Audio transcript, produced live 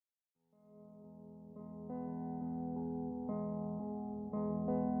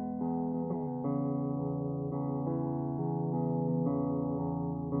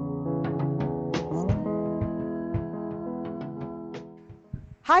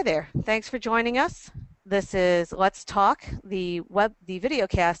Hi there. Thanks for joining us. This is Let's Talk, the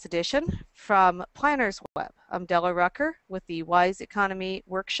videocast edition from Planners Web. I'm Della Rucker with the Wise Economy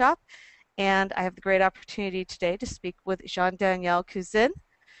Workshop, and I have the great opportunity today to speak with Jean-Daniel Cousin,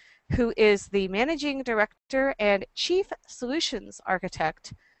 who is the Managing Director and Chief Solutions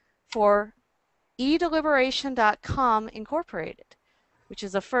Architect for eDeliberation.com Incorporated, which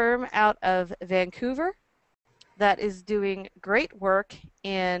is a firm out of Vancouver that is doing great work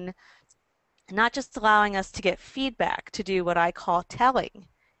in not just allowing us to get feedback to do what I call telling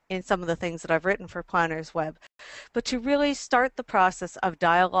in some of the things that I've written for Planners Web, but to really start the process of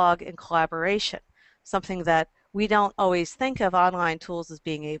dialogue and collaboration, something that we don't always think of online tools as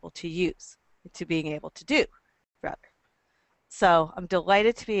being able to use, to being able to do, rather. So I'm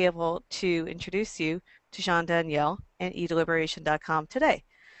delighted to be able to introduce you to Jean-Daniel and eDeliberation.com today.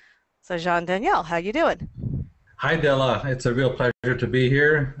 So Jean-Daniel, how you doing? Hi, Della. It's a real pleasure to be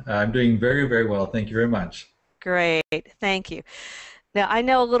here. I'm doing very, very well. Thank you very much. Great. Thank you. Now, I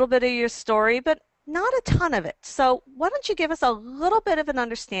know a little bit of your story, but not a ton of it. So why don't you give us a little bit of an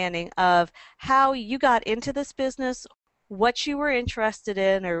understanding of how you got into this business, what you were interested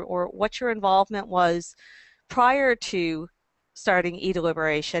in, or what your involvement was prior to starting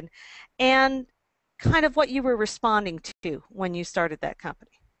eDeliberation, and kind of what you were responding to when you started that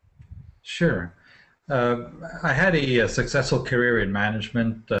company. Sure. I had a successful career in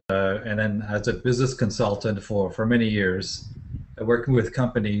management, and then as a business consultant for many years, working with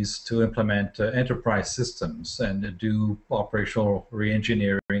companies to implement enterprise systems and do operational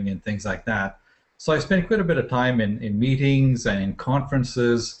reengineering and things like that. So I spent quite a bit of time in meetings and in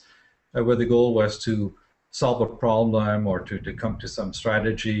conferences where the goal was to solve a problem or to come to some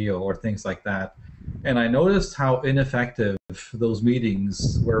strategy or things like that. And I noticed how ineffective those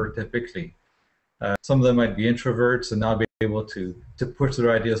meetings were typically. Some of them might be introverts and not be able to push their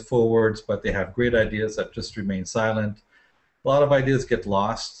ideas forwards, but they have great ideas that just remain silent. A lot of ideas get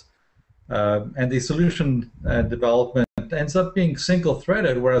lost, and the solution development ends up being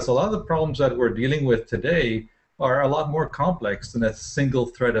single-threaded, whereas a lot of the problems that we're dealing with today are a lot more complex than a single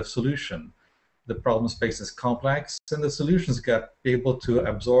thread of solution. The problem space is complex, and the solutions got able to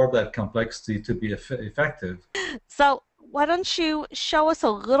absorb that complexity to be effective. So why don't you show us a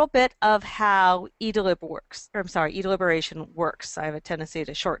little bit of how eDeliberation works. I have a tendency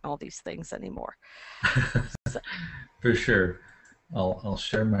to shorten all these things anymore. For sure. I'll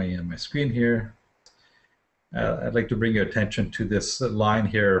share my screen here. I'd like to bring your attention to this line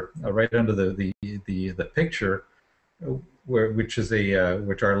here, right under the picture,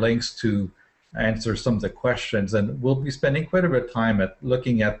 which are links to answer some of the questions, and we'll be spending quite a bit of time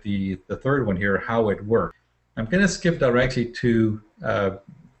looking at the third one here, how it works. I'm going to skip directly to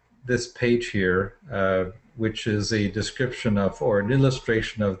this page here, which is a description of or an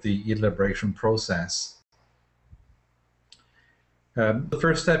illustration of the eDeliberation process. The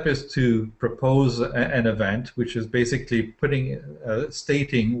first step is to propose an event, which is basically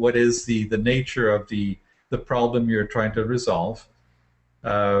stating what is the nature of the problem you're trying to resolve.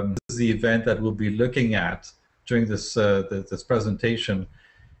 This is the event that we'll be looking at during this presentation.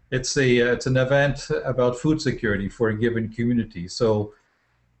 It's an event about food security for a given community. So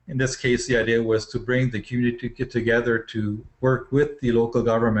in this case, the idea was to bring the community together to work with the local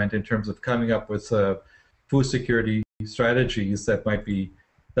government in terms of coming up with food security strategies that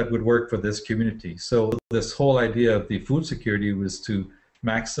would work for this community. So this whole idea of the food security was to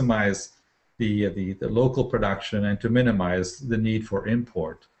maximize the local production and to minimize the need for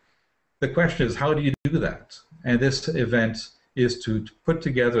import. The question is, how do you do that? And this event is to put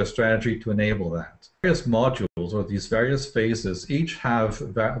together a strategy to enable that. Various modules or these various phases each have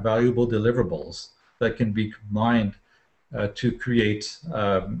valuable deliverables that can be combined to create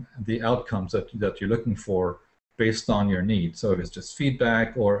the outcomes that you're looking for based on your needs. So if it's just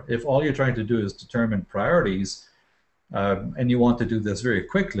feedback, or if all you're trying to do is determine priorities, and you want to do this very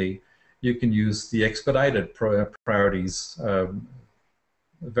quickly, you can use the expedited priorities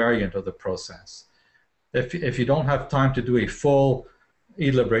variant of the process. If you don't have time to do a full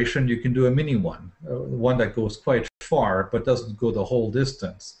eDeliberation, you can do a mini one, one that goes quite far but doesn't go the whole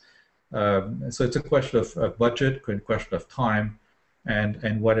distance. So it's a question of budget, a question of time,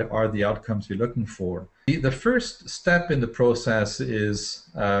 and what are the outcomes you're looking for. The first step in the process is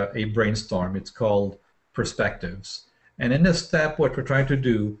a brainstorm. It's called perspectives. And in this step, what we're trying to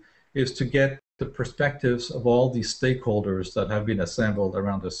do is to get the perspectives of all these stakeholders that have been assembled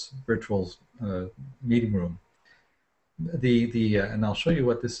around this virtual meeting room. And I'll show you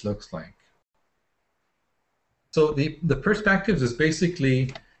what this looks like. So the perspectives is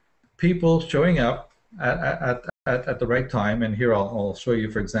basically people showing up at at the right time. And here I'll show you,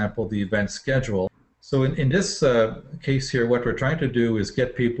 for example, the event schedule. So in this case here, what we're trying to do is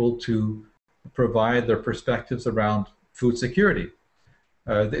get people to provide their perspectives around food security.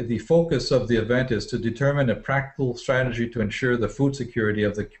 The focus of the event is to determine a practical strategy to ensure the food security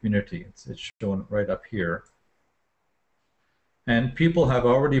of the community. It's shown right up here. And people have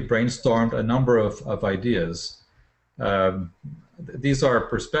already brainstormed a number of ideas. Um, these are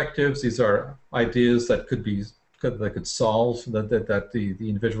perspectives, these are ideas that could solve, that the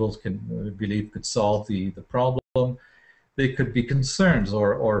individuals can believe could solve the problem. They could be concerns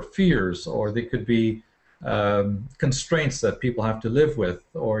or fears, or they could be constraints that people have to live with,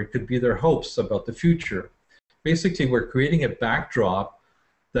 or it could be their hopes about the future. Basically, we're creating a backdrop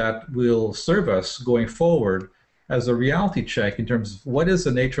that will serve us going forward as a reality check in terms of what is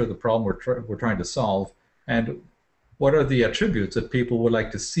the nature of the problem we're trying to solve, and what are the attributes that people would like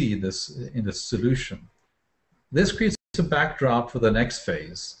to see in this solution. This creates a backdrop for the next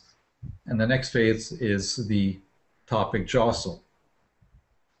phase, and the next phase is the topic jostle.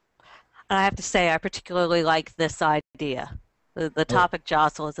 And I have to say, I particularly like this idea. The Oh, topic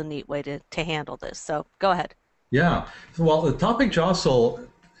jostle is a neat way to handle this. So go ahead. yeah. Well, the topic jostle,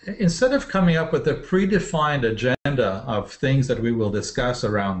 instead of coming up with a predefined agenda of things that we will discuss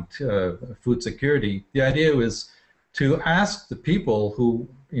around food security, the idea is to ask the people who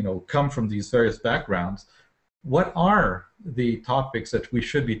come from these various backgrounds, what are the topics that we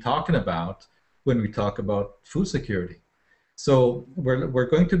should be talking about when we talk about food security? So we're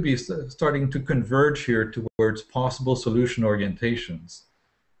going to be starting to converge here towards possible solution orientations.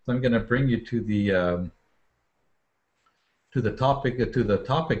 So I'm going to bring you to the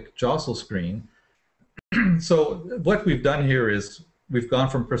topic jostle screen. So what we've done here is we've gone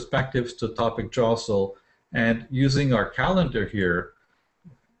from perspectives to topic jostle, and using our calendar here,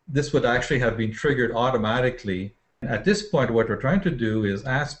 this would actually have been triggered automatically. At this point, what we're trying to do is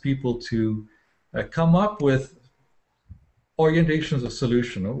ask people to come up with orientations of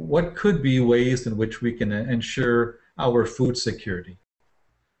solution. What could be ways in which we can ensure our food security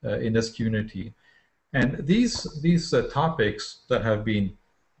in this community? And these topics that have been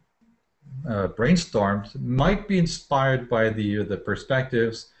brainstormed might be inspired by the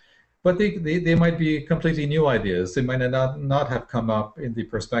perspectives, but they might be completely new ideas. They might not have come up in the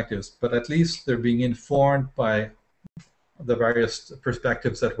perspectives, but at least they're being informed by the various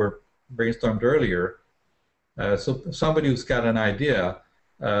perspectives that were brainstormed earlier. So somebody who's got an idea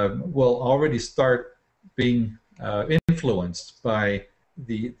will already start being influenced by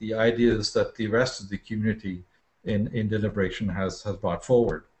the ideas that the rest of the community in deliberation has brought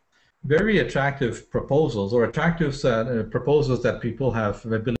forward. Very attractive proposals, or attractive proposals that people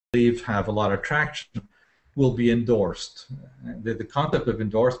believe have a lot of traction, will be endorsed. The concept of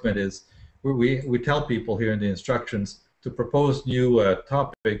endorsement is we tell people here in the instructions to propose new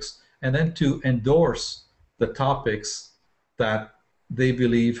topics, and then to endorse the topics that they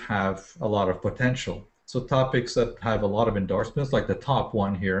believe have a lot of potential. So topics that have a lot of endorsements, like the top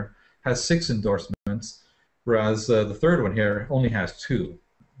one here, has 6 endorsements, whereas the third one here only has 2.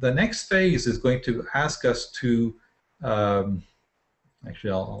 The next phase is going to ask us to,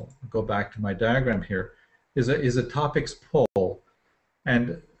 actually I'll go back to my diagram here, is a topics poll.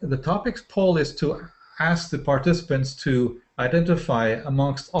 And the topics poll is to ask the participants to identify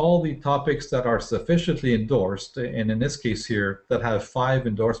amongst all the topics that are sufficiently endorsed, and in this case here, that have 5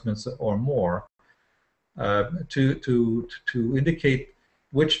 endorsements or more, to indicate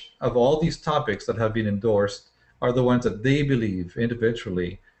which of all these topics that have been endorsed are the ones that they believe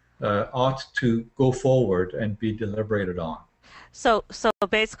individually ought to go forward and be deliberated on. So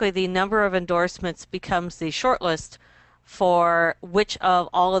basically, the number of endorsements becomes the shortlist for which of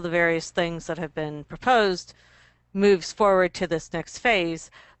all of the various things that have been proposed moves forward to this next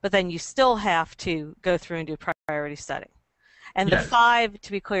phase, but then you still have to go through and do priority setting. And the Yes. 5,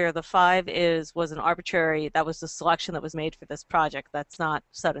 to be clear, the 5 was an arbitrary, that was the selection that was made for this project. That's not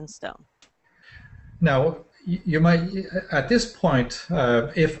set in stone. Now, you might, at this point,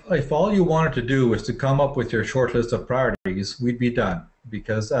 if all you wanted to do was to come up with your short list of priorities, we'd be done.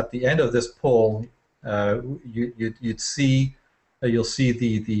 Because at the end of this poll, you'd see, you'll see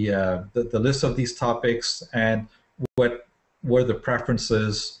the list of these topics and what were the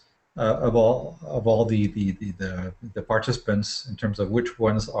preferences of all the participants in terms of which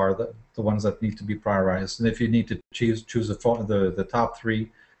ones are the ones that need to be prioritized. And if you need to choose the top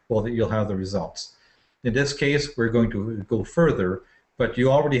 3, well, you'll have the results. In this case, we're going to go further, but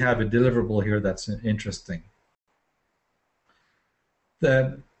you already have a deliverable here that's interesting.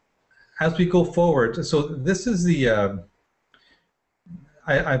 As we go forward, so this is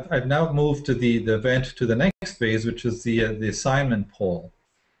I've now moved to the event to the next phase, which is the assignment poll.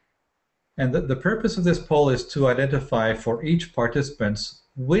 And the purpose of this poll is to identify for each participant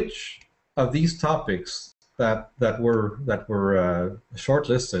which of these topics that were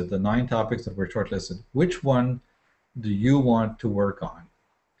shortlisted, the 9 topics that were shortlisted, which one do you want to work on?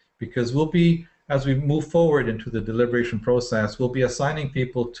 Because we'll be, as we move forward into the deliberation process, we'll be assigning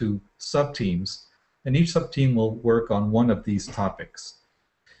people to sub-teams, and each sub-team will work on one of these topics.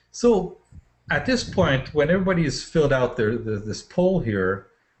 So at this point, when everybody's filled out this poll here,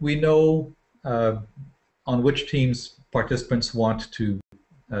 we know on which teams participants want to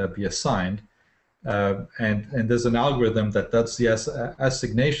be assigned, and there's an algorithm that does the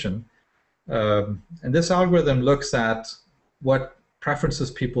assignation, and this algorithm looks at what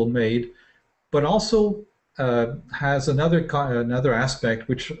preferences people made, but also has another aspect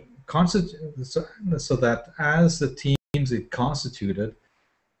which constitutes so that as the teams it constituted,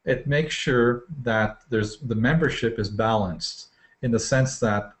 it makes sure that the membership is balanced in the sense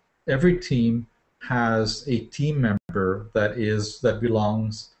that every team has a team member that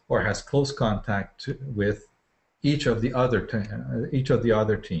belongs or has close contact with each of the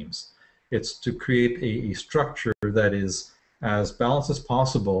other teams. It's to create a structure that is as balanced as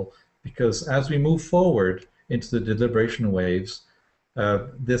possible, because as we move forward into the deliberation waves,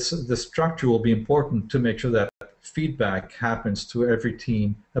 this structure will be important to make sure that feedback happens to every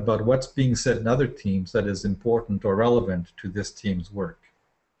team about what's being said in other teams that is important or relevant to this team's work.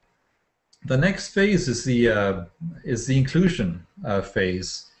 The next phase is the inclusion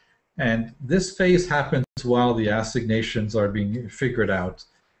phase, and this phase happens while the assignations are being figured out.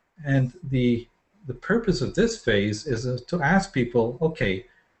 And the purpose of this phase is to ask people, okay,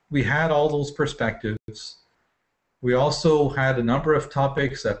 we had all those perspectives. We also had a number of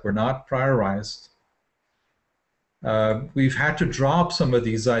topics that were not prioritized. We've had to drop some of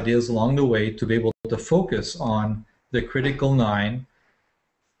these ideas along the way to be able to focus on the critical 9.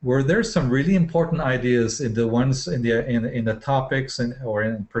 Were there some really important ideas in the ones in the topics or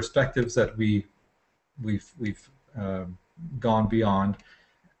in perspectives that we've gone beyond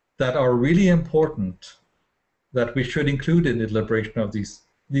that are really important that we should include in the deliberation of these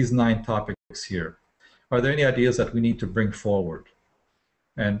 9 topics here? Are there any ideas that we need to bring forward?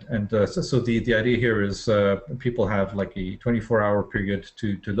 And so the idea here is people have like a 24-hour period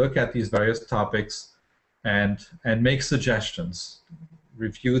to look at these various topics and make suggestions,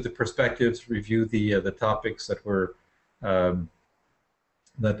 review the perspectives, review the topics that were not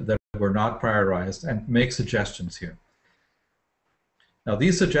prioritized, and make suggestions here. Now,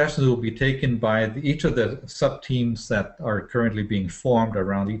 these suggestions will be taken by each of the sub-teams that are currently being formed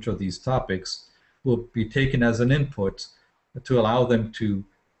around each of these topics, will be taken as an input to allow them to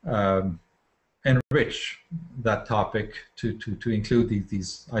enrich that topic to include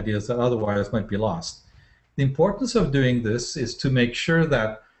these ideas that otherwise might be lost. The importance of doing this is to make sure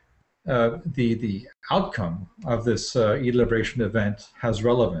that the outcome of this e-deliberation event has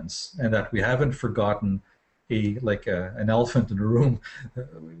relevance, and that we haven't forgotten an elephant in the room.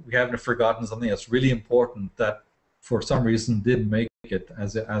 We haven't forgotten something that's really important that for some reason didn't make it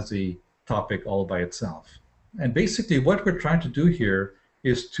as a topic all by itself. And basically what we're trying to do here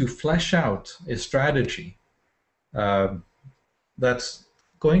is to flesh out a strategy that's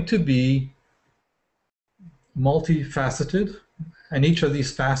going to be multifaceted, and each of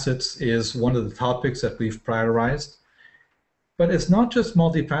these facets is one of the topics that we've prioritized. But it's not just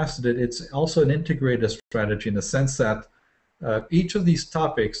multifaceted, it's also an integrated strategy in the sense that each of these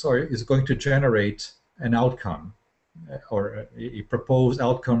topics is going to generate an outcome, or a proposed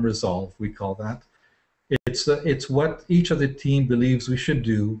outcome resolve, we call that. It's what each of the team believes we should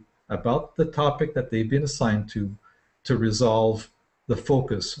do about the topic that they've been assigned to resolve the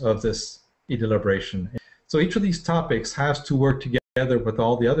focus of this e-deliberation. So each of these topics has to work together with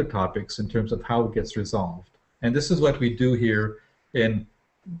all the other topics in terms of how it gets resolved. And this is what we do here in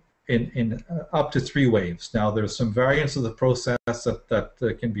up to 3 waves. Now, there's some variants of the process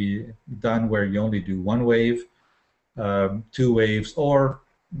that can be done where you only do 1 wave, 2 waves, or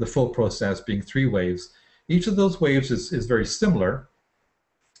the full process being 3 waves. Each of those waves is very similar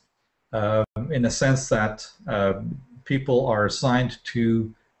in the sense that people are assigned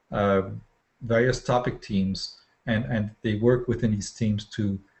to various topic teams, and they work within these teams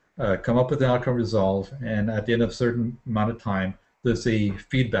to come up with an outcome resolve, and at the end of a certain amount of time, there's a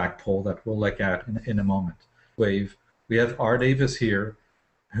feedback poll that we'll look at in a moment. Wave, we have R. Davis here,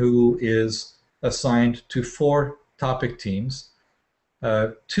 who is assigned to 4 topic teams.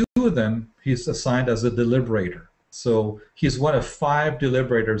 2 of them he's assigned as a deliberator. So he's one of 5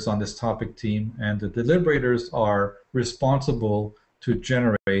 deliberators on this topic team, and the deliberators are responsible to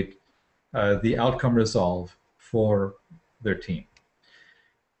generate the outcome resolve for their team.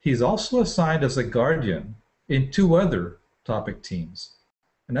 He's also assigned as a guardian in two other topic teams.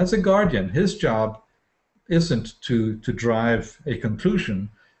 And as a guardian, his job isn't to drive a conclusion,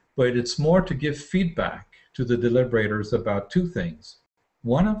 but it's more to give feedback to the deliberators about two things.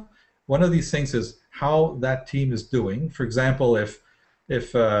 One of these things is how that team is doing. For example, if you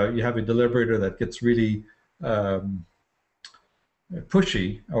have a deliberator that gets really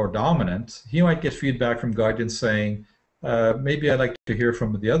pushy or dominant, he might get feedback from guardians saying, maybe I'd like to hear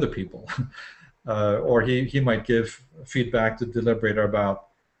from the other people. Or he might give feedback to the deliberator about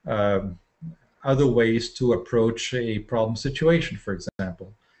other ways to approach a problem situation, for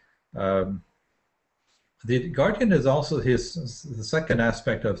example. The guardian is also the second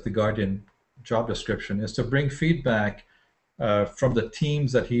aspect of the guardian job description is to bring feedback from the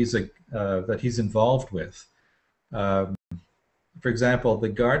teams that he's involved with. For example, the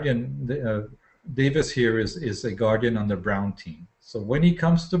guardian, Davis here is a guardian on the Brown team. So when he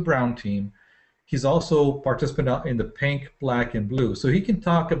comes to the Brown team, he's also participant in the pink, black, and blue. So he can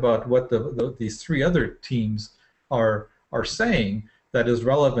talk about what these three other teams are saying that is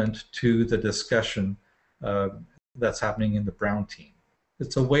relevant to the discussion that's happening in the Brown team.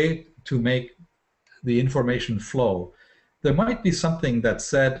 It's a way to make the information flow. There might be something that's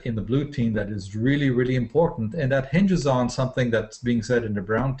said in the blue team that is really, really important, and that hinges on something that's being said in the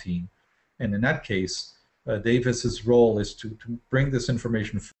Brown team. And in that case, Davis's role is to bring this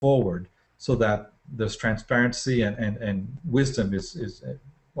information forward so that there's transparency and wisdom is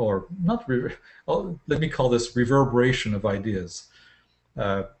or not, let me call this reverberation of ideas,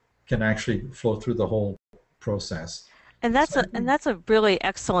 can actually flow through the whole process. And that's a really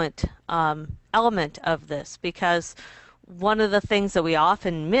excellent element of this, because one of the things that we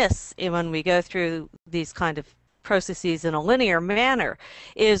often miss when we go through these kind of processes in a linear manner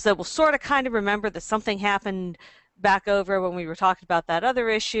is that we'll sort of kind of remember that something happened back over when we were talking about that other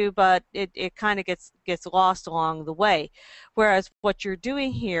issue, but it kind of gets lost along the way. Whereas what you're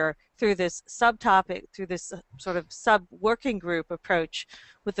doing here through this subtopic, through this sort of sub-working group approach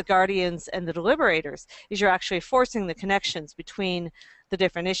with the guardians and the deliberators, is you're actually forcing the connections between the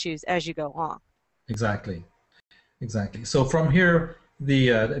different issues as you go on. Exactly. So from here,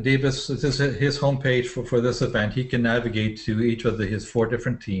 the Davis, this is his homepage for this event. He can navigate to each of his four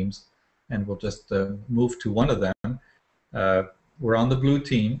different teams, and we'll just move to one of them. We're on the blue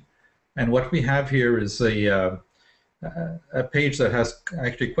team, and what we have here is a page that has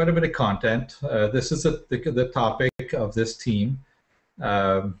actually quite a bit of content. This is the topic of this team,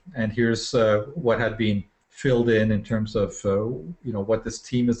 and here's what had been filled in terms of what this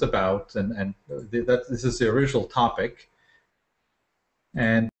team is about, and this is the original topic.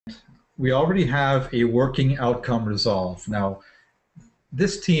 And we already have a working outcome resolve. Now,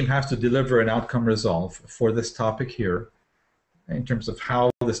 this team has to deliver an outcome resolve for this topic here in terms of how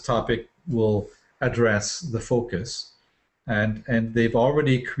this topic will address the focus. And they've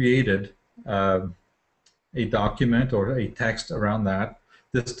already created a document or a text around that.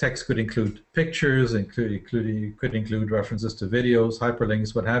 This text could include pictures, could include references to videos,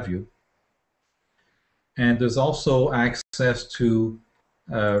 hyperlinks, what have you. And there's also access to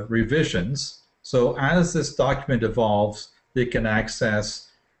revisions. So as this document evolves, they can access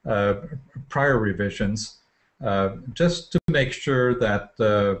prior revisions just to make sure that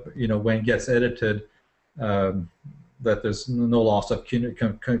when it gets edited, that there's no loss of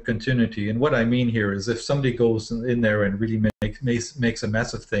continuity. And what I mean here is if somebody goes in there and really makes a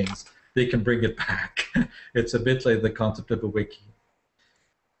mess of things, they can bring it back. It's a bit like the concept of a wiki.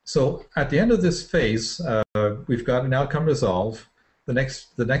 So at the end of this phase, we've got an outcome resolve. The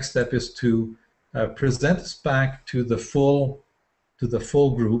next step is to present this back to the full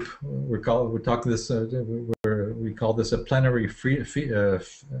group. We call this a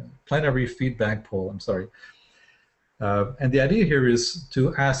plenary feedback poll. I'm sorry. And the idea here is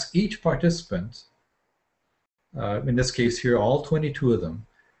to ask each participant, in this case here, all 22 of them,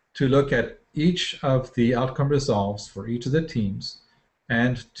 to look at each of the outcome resolves for each of the teams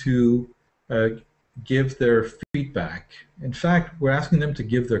and to give their feedback. In fact, we're asking them to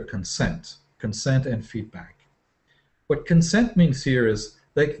give their consent and feedback. What consent means here is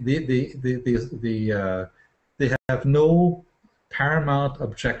they have no paramount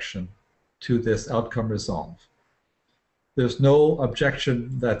objection to this outcome resolve. There's no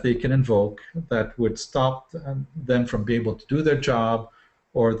objection that they can invoke that would stop them from being able to do their job,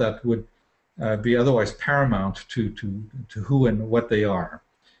 or that would be otherwise paramount to who and what they are.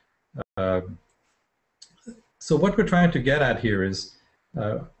 So what we're trying to get at here is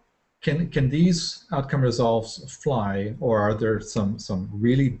can these outcome resolves fly, or are there some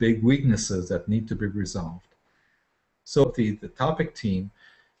really big weaknesses that need to be resolved? So the topic team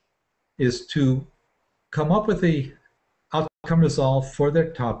is to come up with a outcome resolve for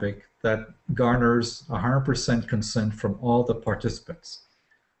their topic that garners 100% consent from all the participants.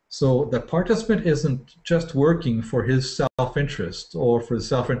 So the participant isn't just working for his self-interest or for the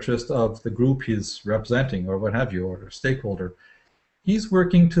self-interest of the group he's representing or what have you, or a stakeholder. He's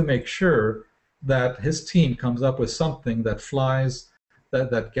working to make sure that his team comes up with something that flies,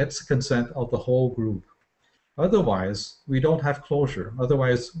 that gets the consent of the whole group. Otherwise, we don't have closure.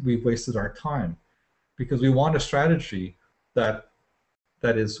 Otherwise, we've wasted our time because we want a strategy that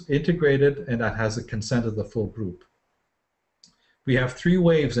that is integrated and that has the consent of the full group. We have three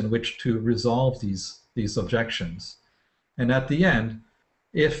waves in which to resolve these objections. And at the end,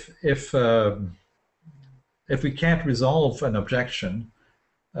 if if um, if we can't resolve an objection,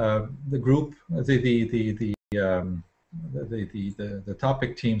 the group, the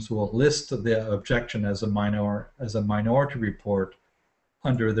topic teams will list the objection as a minority report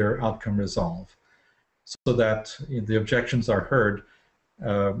under their outcome resolve, so that the objections are heard.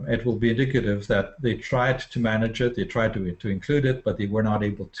 It will be indicative that they tried to manage it, they tried to include it, but they were not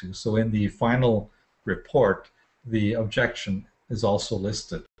able to. So in the final report, the objection is also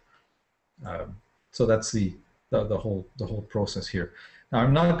listed. Um, so that's the whole process here. Now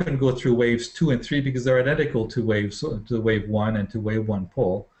I'm not going to go through waves 2 and 3 because they're identical to wave 1 and to wave 1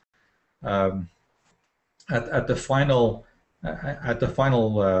 poll. Um, at the final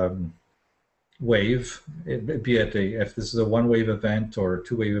wave, be it if this is a one-wave event or a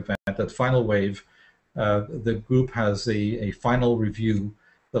two-wave event, that final wave, the group has a final review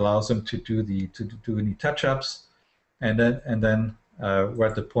that allows them to do any touch-ups, and then we're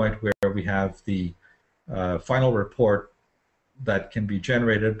at the point where we have the final report that can be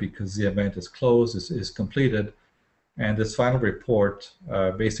generated because the event is closed, is completed, and this final report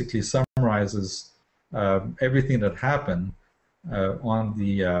basically summarizes everything that happened on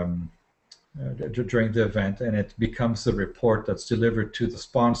the during the event, and it becomes the report that's delivered to the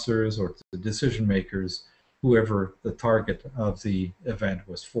sponsors or to the decision makers, whoever the target of the event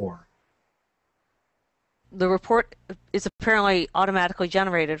was for. The report is apparently automatically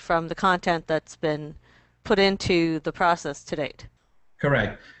generated from the content that's been put into the process to date.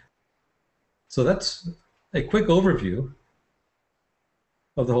 Correct. So that's a quick overview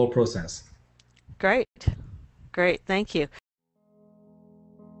of the whole process. Great. Great. Thank you.